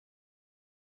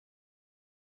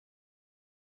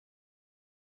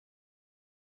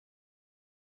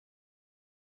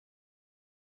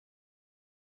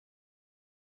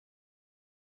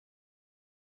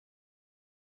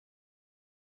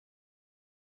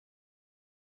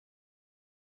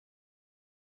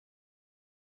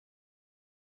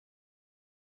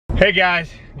Hey guys,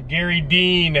 Garry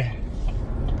Dean,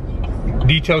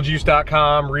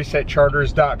 detailjuice.com,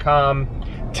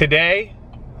 resetcharters.com. Today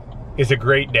is a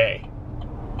great day.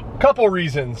 Couple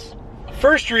reasons.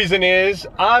 First reason is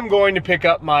I'm going to pick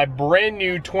up my brand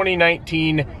new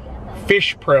 2019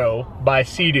 Fish Pro by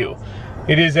Seadoo.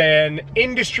 It is an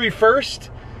industry first.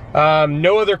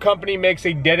 No other company makes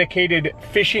a dedicated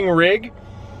fishing rig.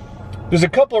 There's a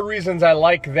couple of reasons I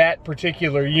like that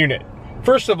particular unit.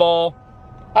 First of all,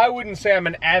 I wouldn't say I'm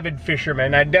an avid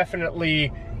fisherman. I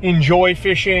definitely enjoy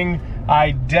fishing.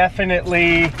 I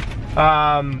definitely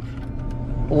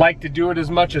like to do it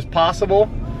as much as possible,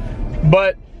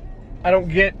 but I don't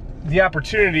get the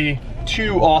opportunity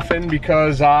too often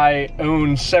because I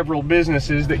own several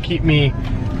businesses that keep me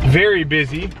very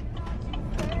busy.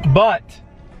 But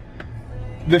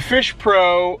the Fish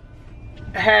Pro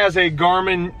has a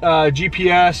Garmin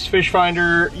GPS fish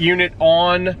finder unit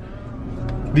on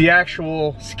the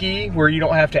actual ski where you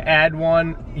don't have to add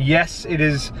one. Yes, it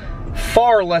is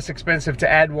far less expensive to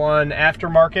add one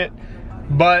aftermarket,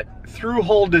 but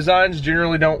through-hole designs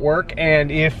generally don't work,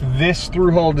 and if this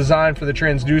through-hole design for the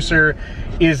transducer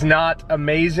is not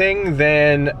amazing,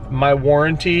 then my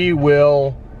warranty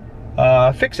will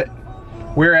fix it.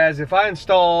 Whereas if I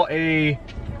install a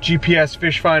GPS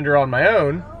fish finder on my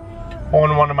own,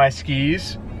 on one of my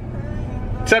skis,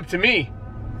 it's up to me.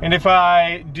 And if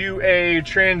I do a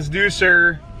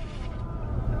transducer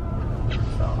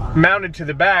mounted to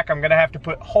the back, I'm gonna have to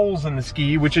put holes in the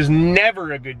ski, which is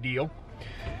never a good deal.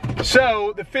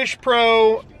 So the Fish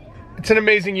Pro, it's an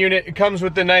amazing unit. It comes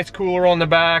with the nice cooler on the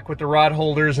back with the rod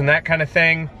holders and that kind of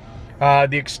thing.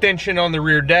 The extension on the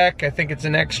rear deck, I think it's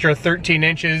an extra 13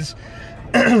 inches.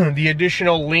 The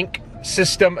additional link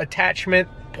system attachment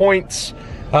points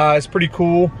is pretty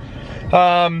cool.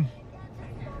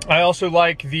 I also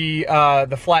like the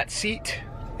flat seat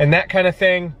and that kind of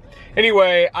thing.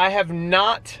 Anyway, I have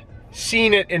not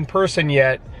seen it in person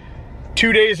yet.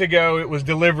 2 days ago, it was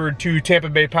delivered to Tampa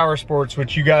Bay Powersports,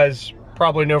 which you guys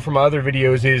probably know from my other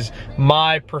videos is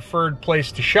my preferred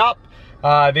place to shop.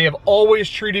 They have always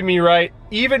treated me right,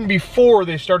 even before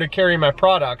they started carrying my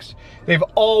products. They've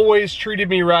always treated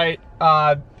me right,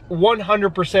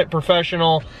 100%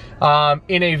 professional,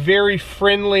 in a very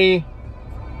friendly,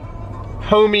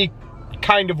 homey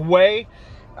kind of way.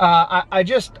 I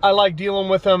like dealing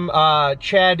with them.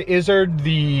 Chad Izzard,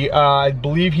 I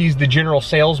believe he's the general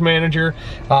sales manager.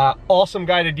 Awesome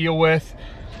guy to deal with.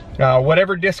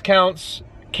 Whatever discounts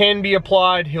can be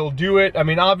applied, he'll do it. I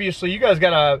mean, obviously, you guys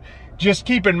gotta just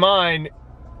keep in mind,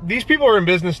 these people are in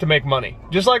business to make money,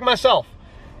 just like myself.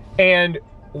 And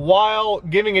while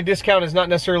giving a discount is not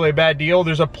necessarily a bad deal,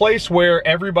 there's a place where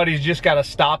everybody's just gotta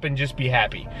stop and just be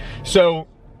happy. So,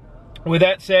 with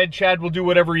that said, Chad will do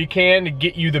whatever he can to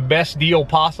get you the best deal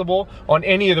possible on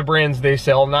any of the brands they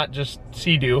sell, not just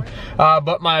Seadoo.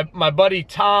 But my buddy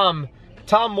Tom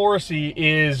Morrissey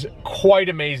is quite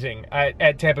amazing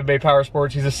at Tampa Bay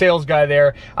Powersports. He's a sales guy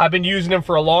there. I've been using him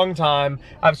for a long time.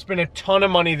 I've spent a ton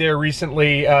of money there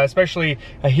recently, especially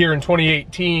here in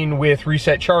 2018 with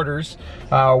Reset Charters,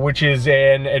 which is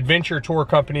an adventure tour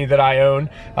company that I own.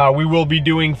 We will be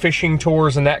doing fishing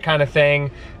tours and that kind of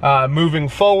thing moving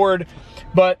forward.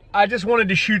 But I just wanted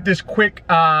to shoot this quick,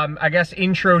 I guess,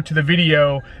 intro to the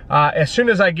video. As soon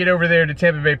as I get over there to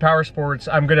Tampa Bay Powersports,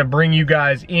 I'm gonna bring you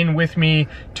guys in with me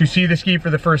to see the ski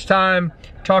for the first time,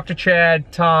 talk to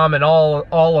Chad, Tom, and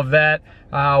all of that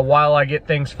while I get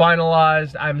things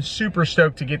finalized. I'm super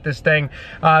stoked to get this thing.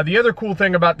 The other cool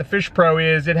thing about the Fish Pro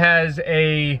is it has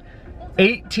a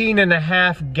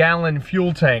 18.5 gallon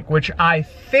fuel tank, which I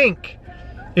think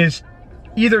is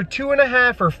either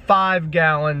 2.5 or 5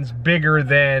 gallons bigger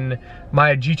than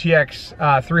my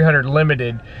GTX 300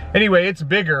 Limited. Anyway, it's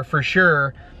bigger for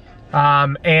sure.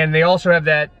 And they also have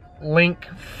that Link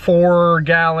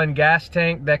 4-gallon gas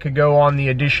tank that could go on the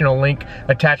additional Link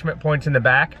attachment points in the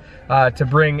back to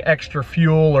bring extra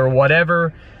fuel or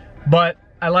whatever. But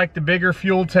I like the bigger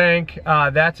fuel tank.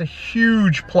 That's a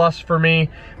huge plus for me.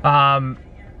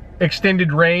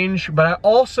 Extended range, but I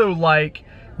also like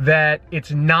that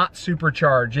it's not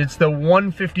supercharged. It's the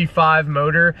 155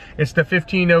 motor. It's the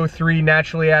 1503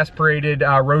 naturally aspirated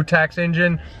Rotax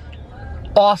engine.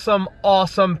 Awesome,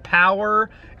 awesome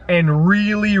power and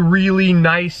really, really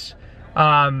nice.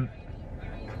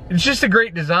 It's just a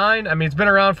great design. I mean, it's been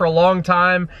around for a long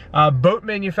time. Boat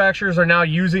manufacturers are now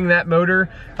using that motor.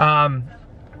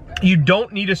 You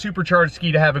don't need a supercharged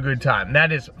ski to have a good time.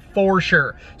 That is for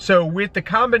sure. So with the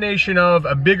combination of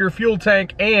a bigger fuel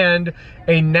tank and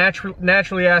a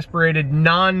naturally aspirated,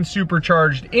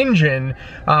 non-supercharged engine,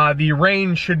 the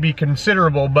range should be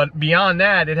considerable. But beyond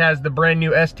that, it has the brand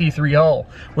new ST3 hull,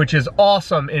 which is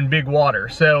awesome in big water.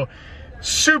 So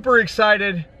super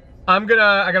excited. I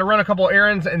gotta run a couple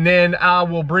errands, and then I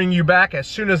will bring you back as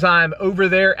soon as I'm over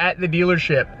there at the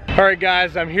dealership. All right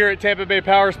guys, I'm here at Tampa Bay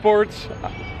Powersports.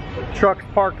 Truck's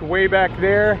parked way back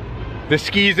there. The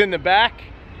ski's in the back.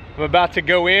 I'm about to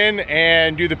go in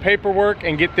and do the paperwork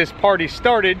and get this party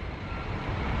started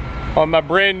on my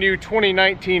brand new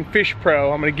 2019 Fish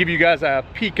Pro. I'm gonna give you guys a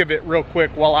peek of it real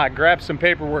quick while I grab some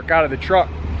paperwork out of the truck.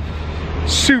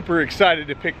 Super excited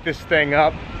to pick this thing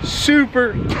up.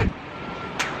 Super.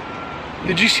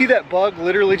 Did you see that bug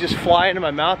literally just fly into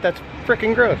my mouth? That's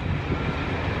freaking gross.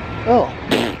 Oh.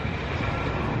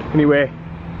 Anyway,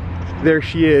 there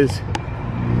she is.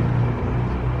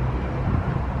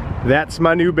 That's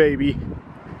my new baby.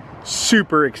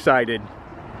 Super excited.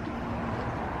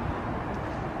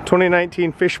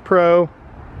 2019 Fish Pro.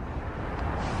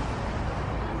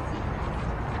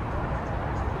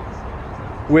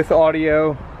 With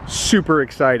audio. Super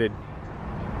excited.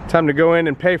 Time to go in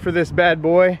and pay for this bad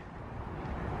boy.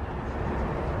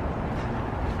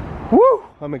 Woo!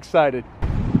 I'm excited.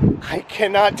 I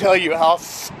cannot tell you how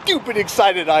stupid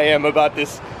excited I am about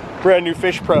this brand new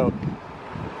Fish Pro.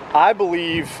 I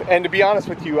believe, and to be honest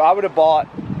with you, I would have bought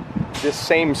this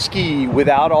same ski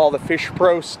without all the Fish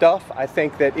Pro stuff. I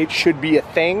think that it should be a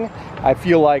thing. I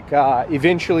feel like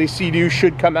eventually Seadoo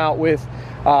should come out with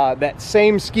that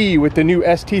same ski with the new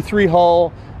ST3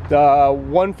 hull, the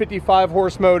 155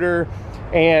 horse motor,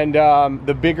 and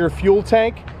the bigger fuel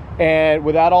tank. And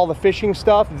without all the fishing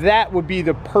stuff, that would be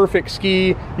the perfect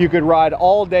ski. You could ride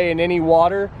all day in any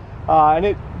water, and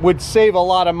it would save a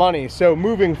lot of money. So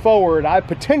moving forward, I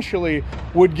potentially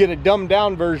would get a dumbed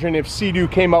down version if Seadoo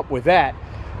came up with that.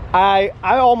 I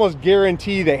almost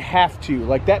guarantee they have to.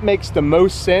 Like, that makes the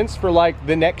most sense for like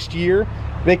the next year.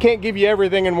 They can't give you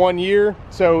everything in 1 year,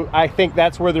 so I think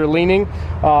that's where they're leaning.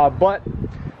 But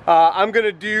I'm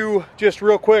gonna do, just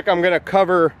real quick, I'm gonna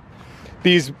cover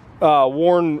these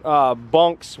worn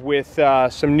bunks with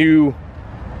some new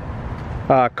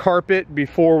carpet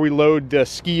before we load the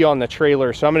ski on the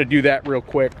trailer. So I'm gonna do that real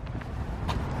quick.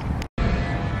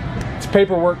 It's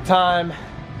paperwork time.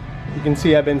 You can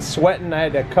see I've been sweating. I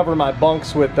had to cover my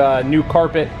bunks with new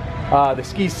carpet. The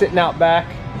ski's sitting out back,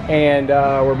 and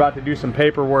we're about to do some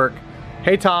paperwork.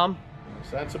 Hey Tom.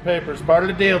 Sign some papers. Part of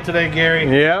the deal today, Gary.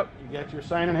 Yep. You got your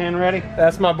signing hand ready?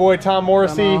 That's my boy Tom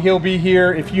Morrissey. He'll be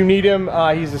here if you need him.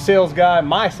 He's a sales guy,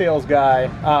 my sales guy.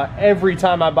 Every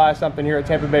time I buy something here at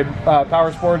Tampa Bay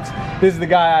Powersports, this is the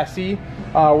guy I see.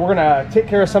 We're gonna take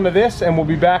care of some of this, and we'll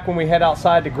be back when we head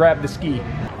outside to grab the ski.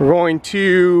 We're going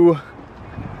to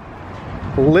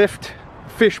lift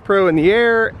Fish Pro in the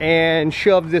air and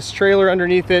shove this trailer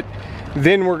underneath it.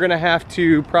 Then we're gonna have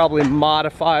to probably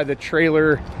modify the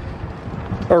trailer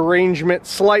arrangement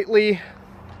slightly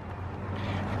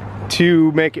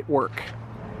to make it work.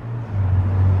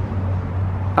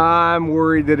 I'm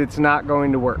worried that it's not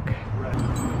going to work.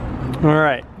 All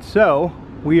right, so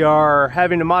we are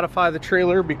having to modify the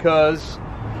trailer because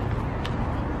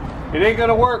it ain't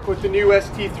gonna work with the new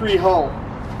ST3 hull.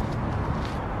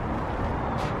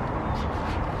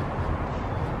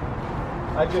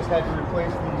 I just had to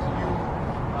replace these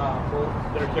U-bolts.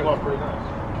 They came off pretty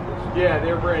nice. Yeah,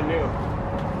 they're brand new.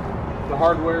 The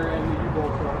hardware and the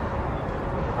U-bolts are.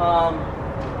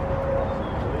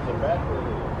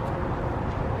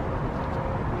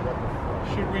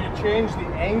 Should we change the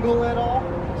angle at all?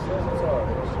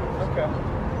 Okay.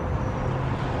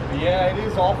 But yeah, it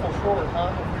is awful short,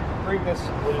 huh? If we bring this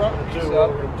front piece up, what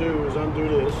we're gonna do is undo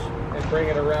this and bring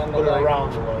it around the light. Put it light.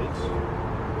 around the lights.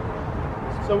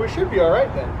 So we should be all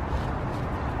right then.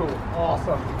 Cool.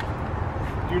 Awesome.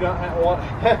 Do not want.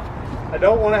 I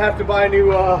don't want to have to buy a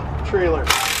new trailer.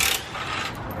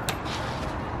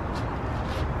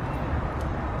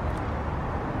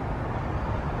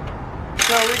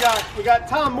 So we got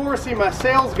Tom Morrissey, my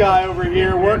sales guy over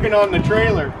here, working on the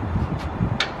trailer.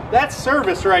 That's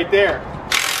service right there.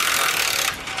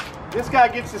 This guy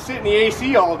gets to sit in the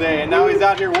AC all day, and now he's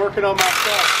out here working on my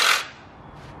stuff.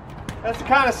 That's the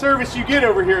kind of service you get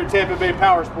over here at Tampa Bay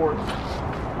Powersports.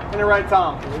 Isn't it right,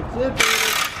 Tom?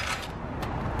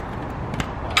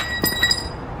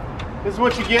 This is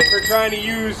what you get for trying to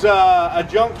use a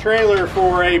junk trailer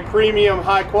for a premium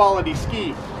high-quality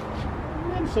ski.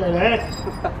 I didn't say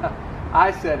that.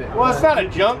 I said it. Well, it's not a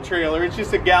junk trailer. It's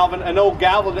just an old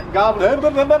galvanized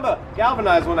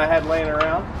one I had laying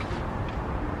around.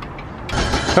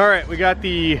 All right, we got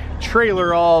the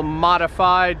trailer all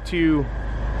modified to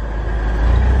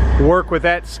work with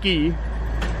that ski.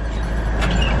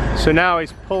 So now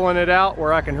he's pulling it out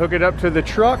where I can hook it up to the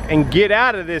truck and get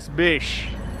out of this bish.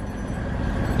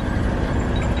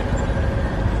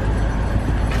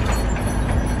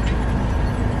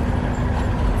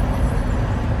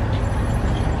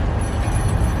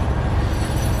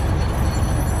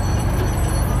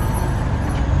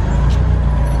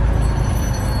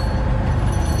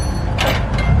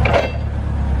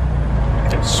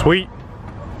 Sweet.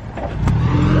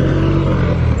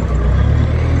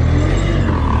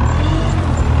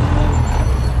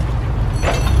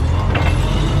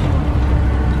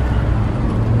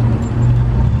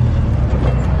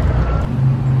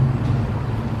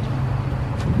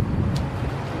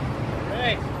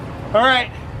 All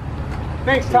right.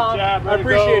 Thanks, Tom. Job, I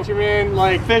appreciate you, man.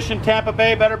 Like, fish in Tampa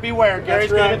Bay, better beware.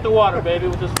 Gary's gonna hit the water, baby,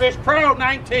 with his Fish Pro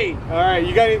 19. All right,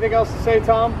 you got anything else to say,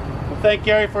 Tom? Well, thank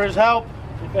Gary for his help.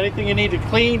 If anything you need to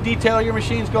clean, detail your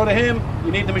machines, go to him.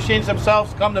 You need the machines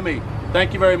themselves, come to me.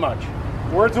 Thank you very much.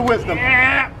 Words of wisdom.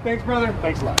 Yeah. Thanks, brother.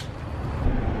 Thanks a lot.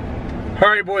 All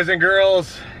right, boys and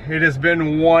girls, it has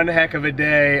been one heck of a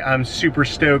day. I'm super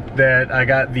stoked that I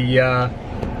got the, I'm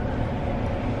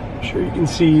sure you can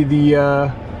see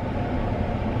the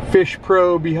Fish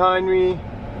Pro behind me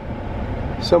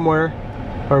somewhere,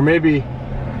 or maybe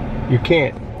you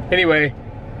can't. Anyway,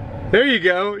 there you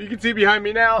go. You can see behind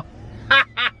me now.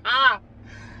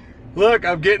 Look,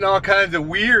 I'm getting all kinds of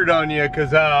weird on you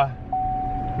because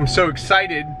I'm so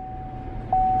excited.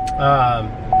 I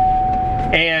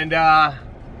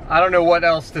don't know what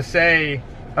else to say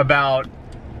about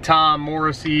Tom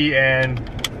Morrissey and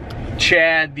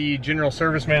Chad, the general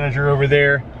service manager over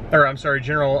there, or I'm sorry,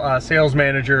 general sales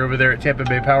manager over there at Tampa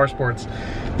Bay Powersports.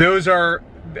 Those are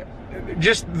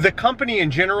just, the company in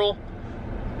general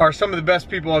are some of the best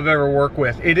people I've ever worked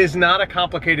with. It is not a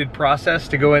complicated process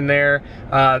to go in there.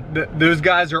 Those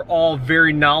guys are all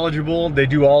very knowledgeable. They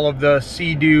do all of the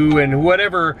Seadoo and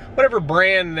whatever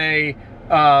brand they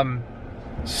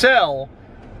sell.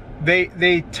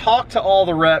 They talk to all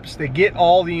the reps, they get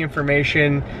all the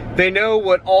information, they know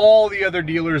what all the other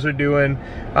dealers are doing.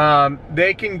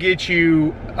 They can get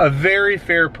you a very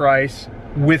fair price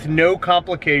with no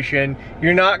complication.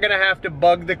 You're not gonna have to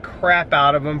bug the crap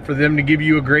out of them for them to give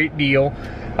you a great deal.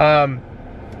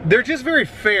 They're just very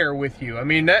fair with you. I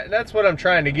mean, that's what I'm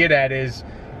trying to get at, is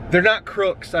they're not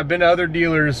crooks. I've been to other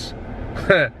dealers.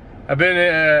 I've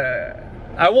been,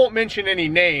 I won't mention any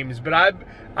names, but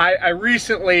I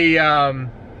recently, no,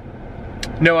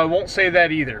 I won't say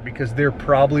that either because they're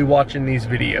probably watching these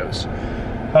videos.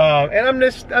 And I'm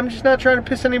just not trying to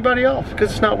piss anybody off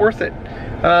because it's not worth it.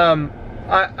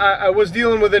 I was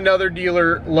dealing with another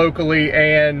dealer locally,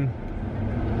 and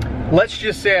let's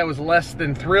just say I was less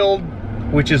than thrilled,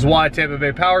 which is why Tampa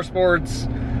Bay Powersports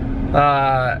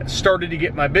started to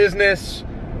get my business,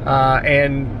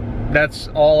 and that's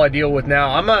all I deal with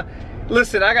now.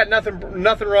 Listen, I got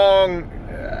nothing wrong,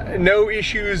 no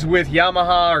issues with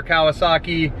Yamaha or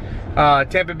Kawasaki.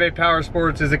 Tampa Bay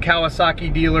Powersports is a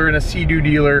Kawasaki dealer and a Seadoo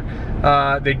dealer.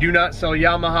 They do not sell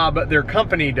Yamaha, but their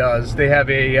company does. They have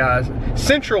a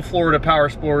Central Florida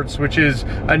Powersports, which is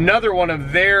another one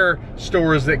of their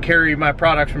stores that carry my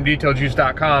products from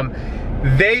DetailJuice.com.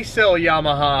 They sell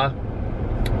Yamaha,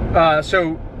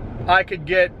 so I could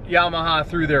get Yamaha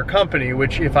through their company,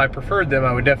 which if I preferred them,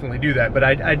 I would definitely do that, but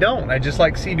I don't. I just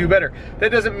like Seadoo better. That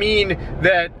doesn't mean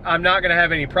that I'm not gonna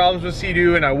have any problems with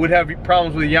Seadoo and I would have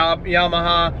problems with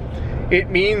Yamaha. It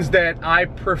means that I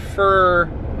prefer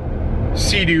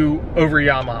Seadoo over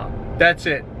Yamaha. That's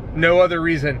it. No other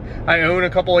reason. I own a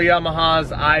couple of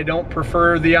Yamahas. I don't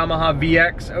prefer the Yamaha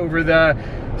VX over the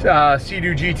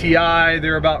Seadoo GTI.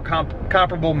 They're about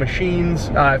comparable machines.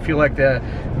 I feel like the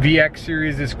VX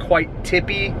series is quite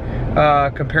tippy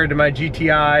compared to my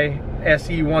GTI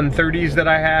SE 130s that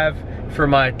I have for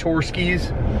my tour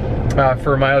skis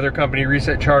for my other company,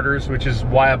 Reset Charters, which is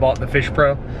why I bought the Fish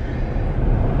Pro.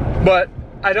 But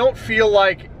I don't feel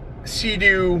like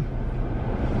Seadoo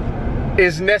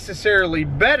is necessarily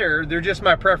better. They're just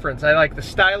my preference. I like the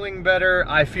styling better.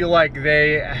 I feel like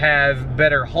they have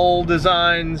better hull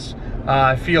designs.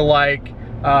 I feel like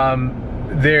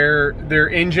their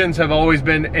engines have always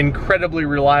been incredibly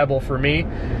reliable for me,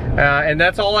 and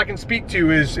that's all I can speak to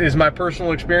is my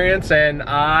personal experience, and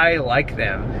I like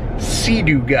them.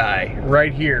 Seadoo guy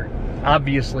right here,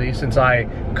 obviously, since I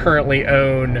currently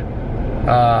own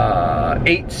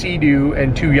 8 Seadoo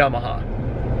and 2 Yamaha.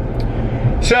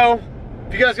 So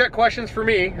if you guys got questions for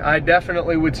me, I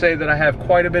definitely would say that I have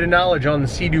quite a bit of knowledge on the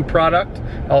Seadoo product.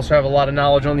 I also have a lot of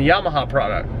knowledge on the Yamaha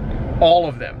product. All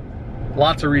of them.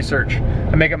 lots of research.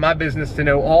 I make it my business to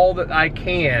know all that I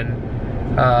can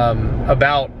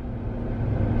about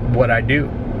what I do.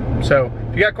 So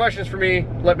if you got questions for me,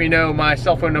 let me know. My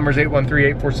cell phone number is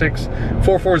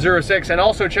 813-846-4406. And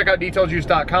also check out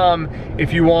detailjuice.com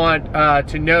if you want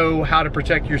to know how to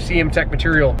protect your CM Tech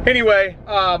material. Anyway,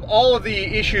 all of the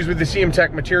issues with the CM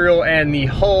Tech material and the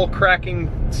hull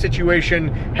cracking situation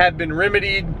have been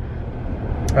remedied.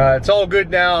 It's all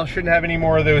good now, shouldn't have any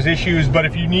more of those issues. But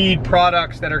if you need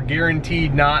products that are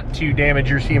guaranteed not to damage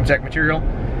your CM Tech material,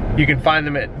 you can find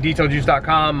them at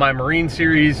detailjuice.com. My Marine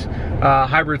Series,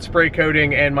 hybrid spray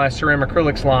coating, and my ceramic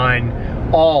acrylics line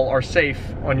all are safe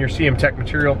on your CM Tech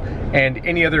material and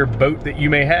any other boat that you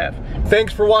may have.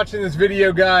 Thanks for watching this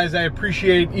video, guys. I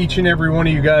appreciate each and every one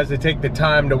of you guys that take the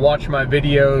time to watch my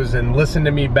videos and listen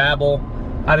to me babble.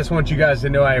 I just want you guys to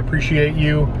know I appreciate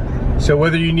you. So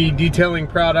whether you need detailing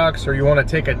products or you want to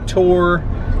take a tour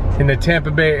in the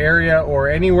Tampa Bay area or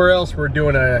anywhere else, we're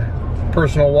doing a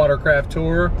personal watercraft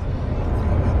tour,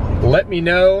 let me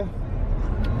know.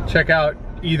 Check out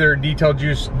either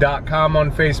detailjuice.com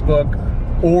on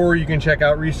Facebook, or you can check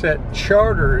out Reset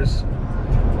Charters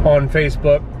on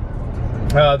Facebook.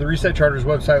 The Reset Charters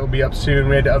website will be up soon.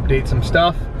 We had to update some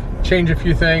stuff, change a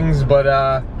few things,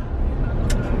 but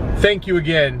thank you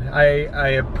again.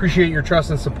 I appreciate your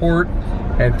trust and support,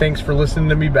 and thanks for listening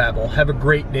to me babble. Have a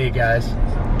great day, guys.